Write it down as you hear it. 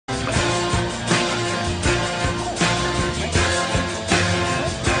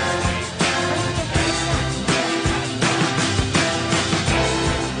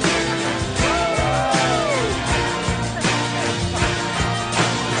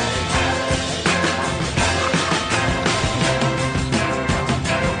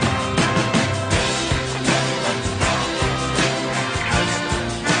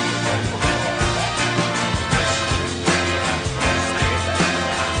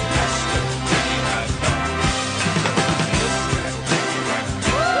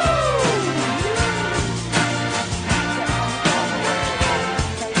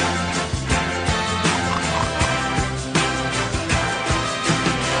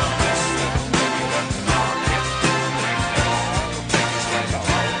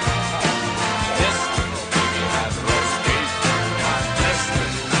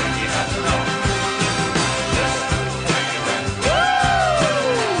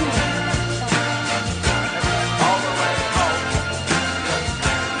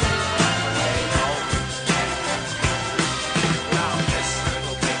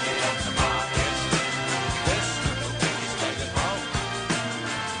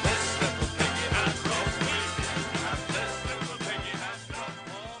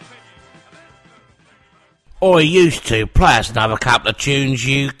Or used to. Play us another couple of tunes,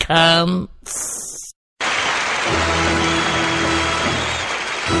 you cunts.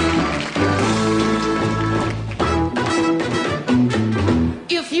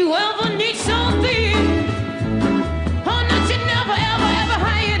 If you ever need something, oh, that you never, ever, ever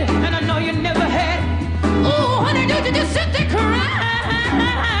had, and I know you never had. Oh, honey, don't you just sit there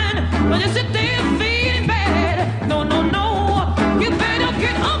crying, or just sit there feeling bad. No, no, no, you better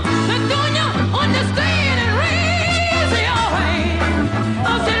get up, and don't you understand, and raise your hand. I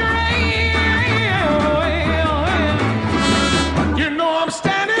said, raise. You know I'm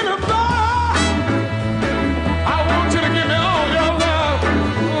standing above. I want you to give me all your love.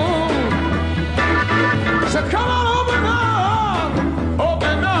 So come on,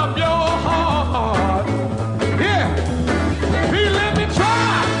 open up your heart. Yeah, please let me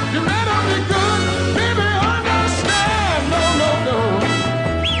try. You better be good, baby, understand. No, no, no.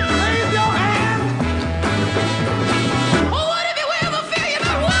 Raise your hand. Oh, what if you ever feel you're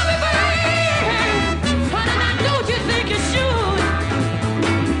not worthy, baby? Honey, now don't you think you should?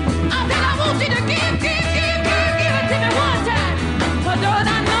 I think I want you to give it to me one time. But don't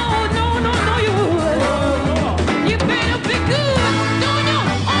I know, no, you would. You better be good, don't you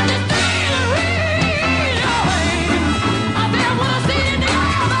understand? Raise your hand. I think I wanna see it in the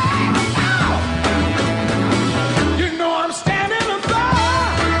eye. You know I'm standing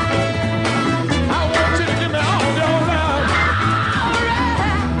above. I want you to give me all your love.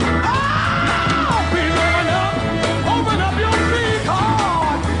 Oh, please open up your big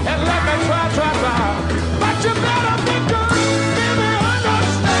heart and let me try. But you better be good, baby,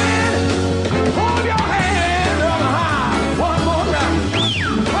 understand. Hold your hand up high one more time.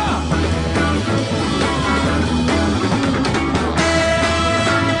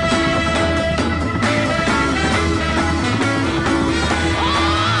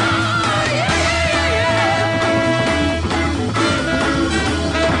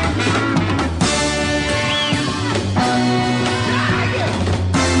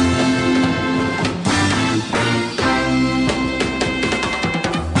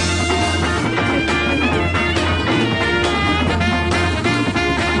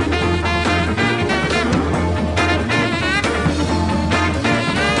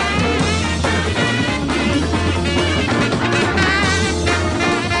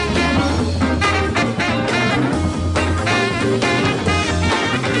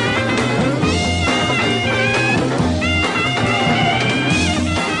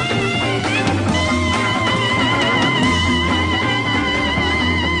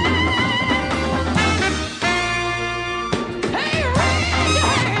 Hey, raise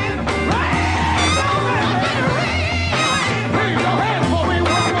your hand. Raise your hand for me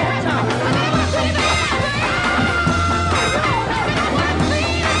one more time.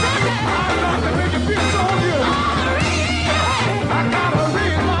 I'd like to make it feel so good. I gotta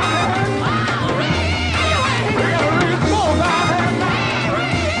raise my hand. We gotta raise both our hands.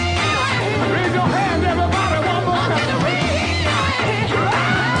 Raise your hand, everybody, one more time.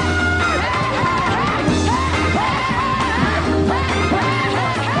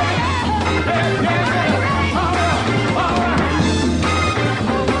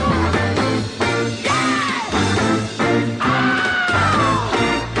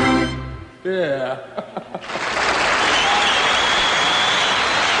 Yeah.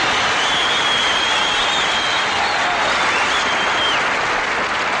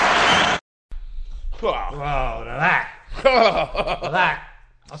 Well, that.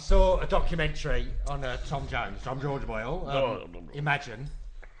 I saw a documentary on Tom George Boyle. Imagine.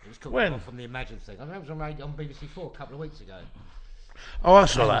 It was called When? From the Imagine thing. I know it was on BBC 4 a couple of weeks ago. Oh, I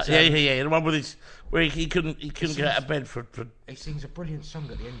saw that. Yeah. The one with his where he couldn't get out of bed for He sings a brilliant song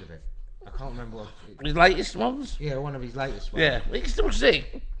at the end of it. I can't remember what. his latest ones. Yeah, one of his latest ones. Yeah, he can still sing.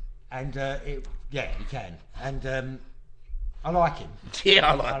 And he can. And I like him.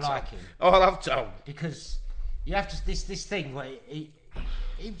 Yeah, I like him. Oh, I love Tom. Because you have to this thing where he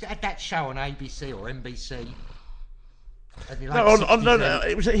had that show on ABC or NBC. No,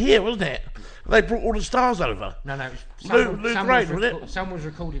 it was here, wasn't it? They brought all the stars over. No, it was Lou Grade, wasn't it? Some was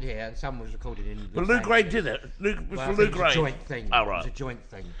recorded here and some was recorded in. But Lou Grade did it. Lou it was Grade. a joint thing. Oh, right. It was a joint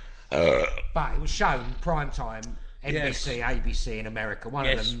thing. But it was shown prime time, NBC, ABC in America, one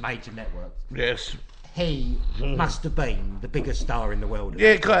of the major networks. Yes. He must have been the biggest star in the world.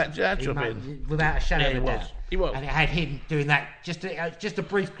 Yeah, quite. Without a shadow of a doubt. He was. And it had him doing that. Just a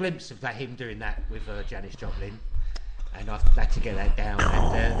brief glimpse of that. Him doing that with Janis Joplin. And I had to get that down.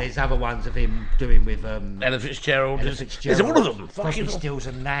 And there's other ones of him doing with Ella Fitzgerald. There's all of them. Crosby, Stills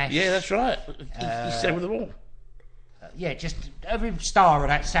and Nash. Yeah, that's right. He sang with them all. yeah, just every star of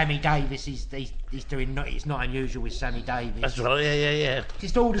that Sammy Davis, he's doing. It's not unusual with Sammy Davis. That's right. Yeah.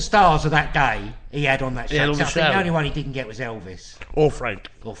 Just all the stars of that day he had on that show. Yeah, on So the I think show. the only one he didn't get was Elvis Or Frank.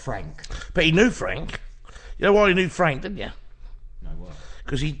 or Frank. But he knew Frank. You know why he knew Frank, didn't you? No, what?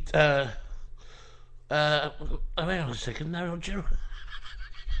 Because he. Hang on a second. No, not Joe.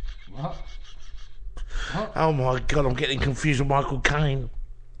 What? Oh my God, I'm getting confused with Michael Caine.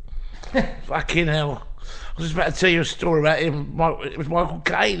 Fucking hell. I was just about to tell you a story about him. It was Michael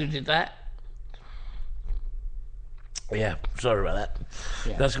Caine who did that. Yeah, sorry about that.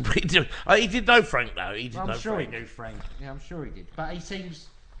 Yeah. That's completely different. He did know Frank, though. He did Well, know I'm sure Frank. he knew Frank. Yeah, I'm sure he did. But he seems,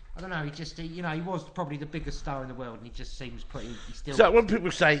 I don't know. He was probably the biggest star in the world, and he just seems pretty. He still. So when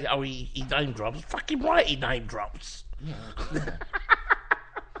people say, "Oh, he name drops," fucking right, he name drops. Yeah.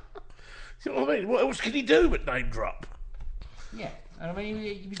 You know what I mean? What else can he do but name drop? Yeah. And I mean,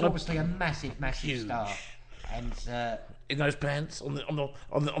 he was obviously a massive Huge. star, and. In those pants on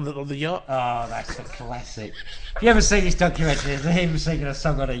the yacht. Oh, that's a classic. Have you ever seen this documentary? It's him singing a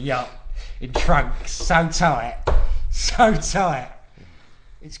song on a yacht in trunks, so tight.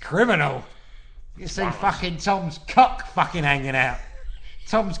 It's criminal. You see fucking Tom's cock fucking hanging out.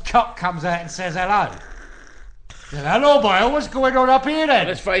 Tom's cock comes out and says hello. Says, hello, boy, what's going on up here then?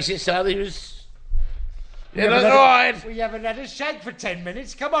 Let's face it, son, he was. We Yeah, haven't that's had a- right. We haven't had a shag for 10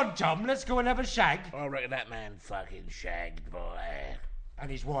 minutes. Come on, Tom, let's go and have a shag. I reckon that man fucking shagged, boy.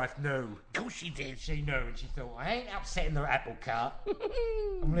 And his wife knew. Of course she did. She knew, and she thought, I ain't upsetting the apple cart.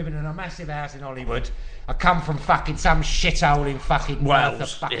 I'm living in a massive house in Hollywood. I come from fucking some shithole in fucking Wales,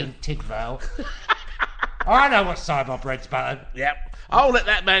 North of fucking yeah. Tidvale. I know what side my bread's buttered. Yep. I'll let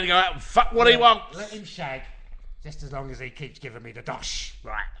that man go out and fuck what he wants. Let him shag, just as long as he keeps giving me the dosh.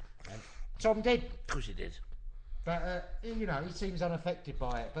 Right. Tom did. Of course he did. But, you know, he seems unaffected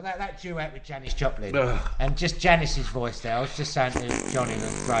by it. But that duet with Janis Joplin, Ugh. and just Janis's voice there, I was just saying to Johnny,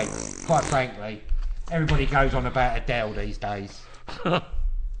 that's great. Quite frankly, everybody goes on about Adele these days.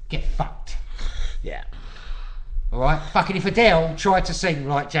 Get fucked. Yeah. Alright? Fucking if Adele tried to sing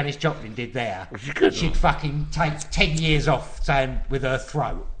like Janis Joplin did there, She couldn't. she'd fucking take 10 years off saying with her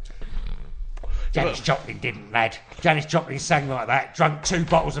throat. Janis Joplin didn't, lad. Janis Joplin sang like that, drunk 2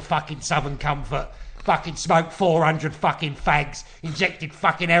 bottles of fucking Southern Comfort, fucking smoked 400 fucking fags, injected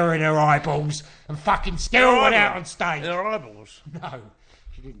fucking heroin in her eyeballs, and fucking still went out on stage. In her eyeballs. No,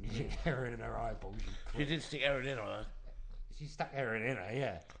 she didn't inject heroin in her eyeballs. She did stick heroin in her. She stuck heroin in her,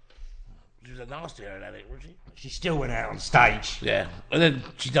 yeah. She was a nasty heroin addict, wasn't she? She still went out on stage. Yeah. And then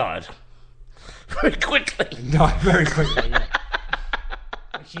she died. Very quickly. Died very quickly, yeah.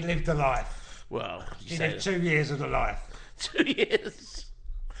 But she lived a life. Well, She lived 2 years of the life. 2 years.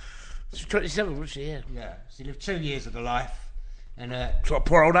 She was 27, wasn't she? Yeah. Yeah, she lived 2 years of the life. And, It's like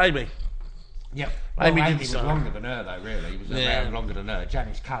poor old Amy. yep. Amy Well, did Amy was so. longer than her, though, really. He was Yeah. around longer than her.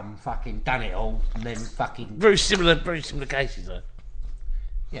 Janis come, fucking done it all, and then fucking... Very similar cases, though.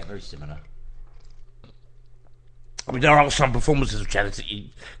 Yeah, very similar. I mean, there are some performances of Janet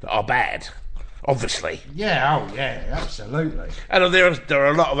that are bad, obviously. Yeah, oh, yeah, absolutely. And there are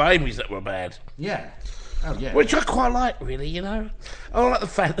a lot of Amy's that were bad. Yeah. Oh, yeah. Which I quite like, really, you know. I like the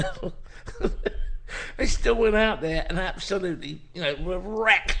fact that they still went out there and absolutely, you know, were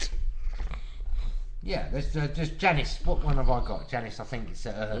wrecked. Yeah, there's just Janis. What one have I got? Janis, I think it's...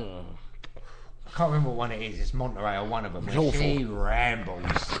 I can't remember what one it is. It's Monterey or one of them. It's Where awful. she rambles.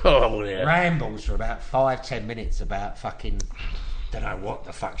 Oh, yeah. Rambles for about 5-10 minutes about fucking... Don't know what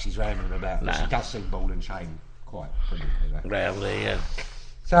the fuck she's rambling about. But Nah. she does sing Ball and Chain quite brilliantly, though. Well, there, yeah.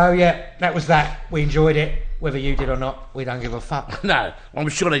 So, yeah, that was that. We enjoyed it. Whether you did or not, we don't give a fuck. No, I'm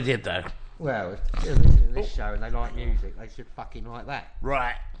sure they did, though. Well, if they're listening to this show and they like music, they should fucking like that.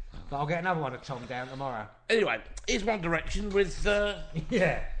 Right. But I'll get another one of Tom down tomorrow. Anyway, here's One Direction with...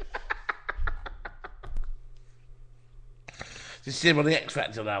 Yeah. Did you see him on the X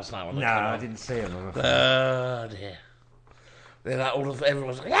Factor last night? No, I didn't see him. I'm afraid. Oh, dear. They're like,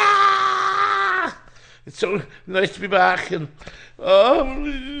 everyone's like, ah! It's so nice to be back, and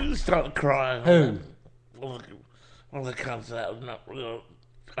started crying. Who? One of the cunts that was not really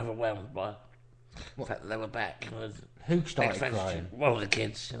overwhelmed by the fact that they were back. Who started X Factor, crying? one of the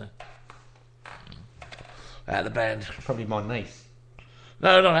kids, you know. Out of the band. Probably my niece.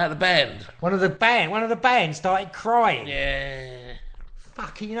 No, out of the band. One of the band started crying. Yeah.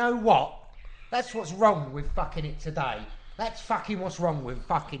 Fucking, you know what? That's what's wrong with fucking it today. That's fucking what's wrong with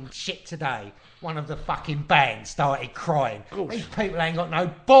fucking shit today. One of the fucking bands started crying. Of course. These people ain't got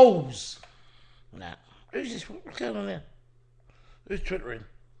no balls. No. Who's this? What's going on there? Who's twittering?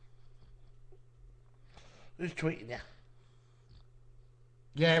 Who's tweeting you?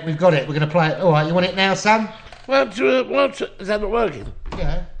 Yeah, we've got it. We're going to play it. All right, you want it now, son? Is that not working?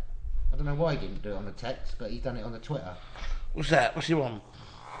 Yeah. I don't know why he didn't do it on the text, but he's done it on the Twitter. What's that? What's he want?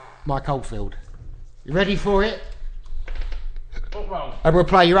 Mike Oldfield. You ready for it? What wrong? And we'll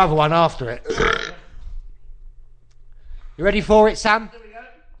play your other one after it. You ready for it, Sam? There we go.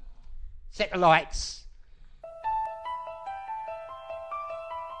 Set the lights.